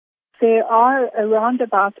there are around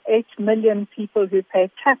about 8 million people who pay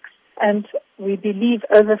tax, and we believe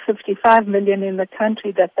over 55 million in the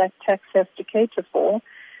country that tax has to cater for.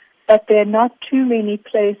 But there are not too many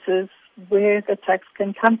places where the tax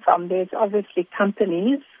can come from. There's obviously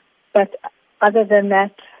companies, but other than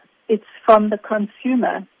that, it's from the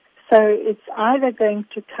consumer. So it's either going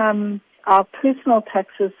to come our personal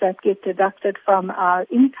taxes that get deducted from our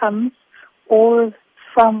incomes or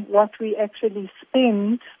from what we actually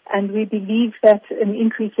spend, and we believe that an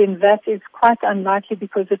increase in VAT is quite unlikely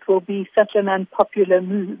because it will be such an unpopular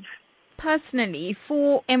move. Personally,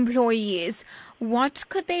 for employees, what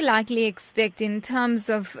could they likely expect in terms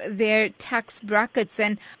of their tax brackets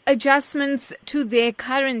and adjustments to their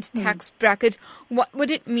current tax bracket? What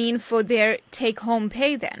would it mean for their take-home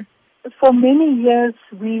pay then? For many years,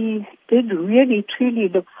 we did really, truly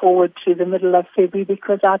look forward to the middle of February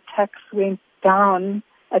because our tax went down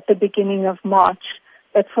at the beginning of March.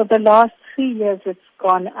 But for the last 3 years, it's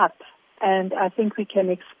gone up. And I think we can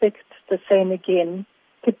expect the same again,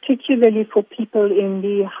 particularly for people in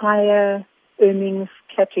the higher earnings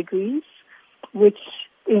categories, which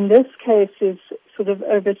in this case is sort of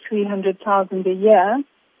over 300,000 a year.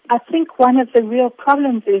 I think one of the real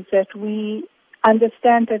problems is that we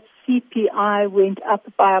understand that CPI went up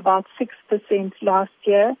by about 6% last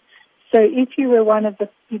year. So if you were one of the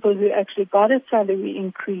people who actually got a salary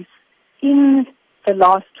increase in the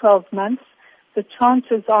last 12 months, the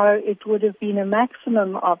chances are it would have been a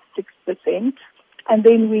maximum of 6%. And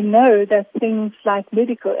then we know that things like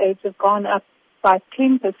medical aids have gone up by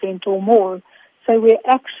 10% or more. So we're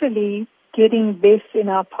actually getting less in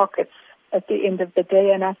our pockets at the end of the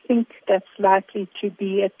day, and I think that's likely to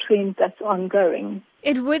be a trend that's ongoing.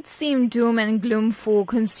 It would seem doom and gloom for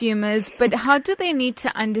consumers, but how do they need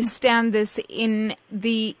to understand this in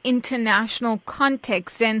the international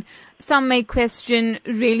context? And some may question,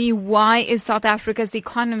 really, why is South Africa's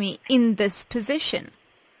economy in this position?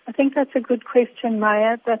 I think that's a good question,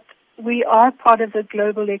 Maya, that we are part of the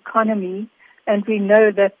global economy, and we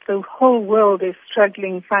know that the whole world is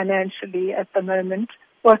struggling financially at the moment.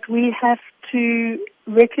 What we have to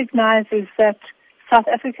recognize is that South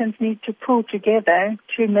Africans need to pull together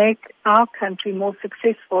to make our country more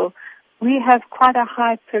successful. We have quite a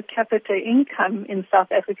high per capita income in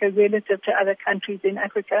South Africa relative to other countries in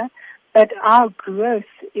Africa, but our growth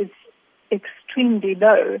is extremely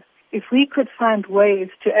low. If we could find ways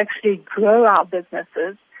to actually grow our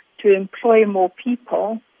businesses, to employ more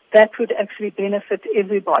people, that would actually benefit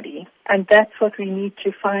everybody. And that's what we need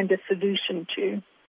to find a solution to.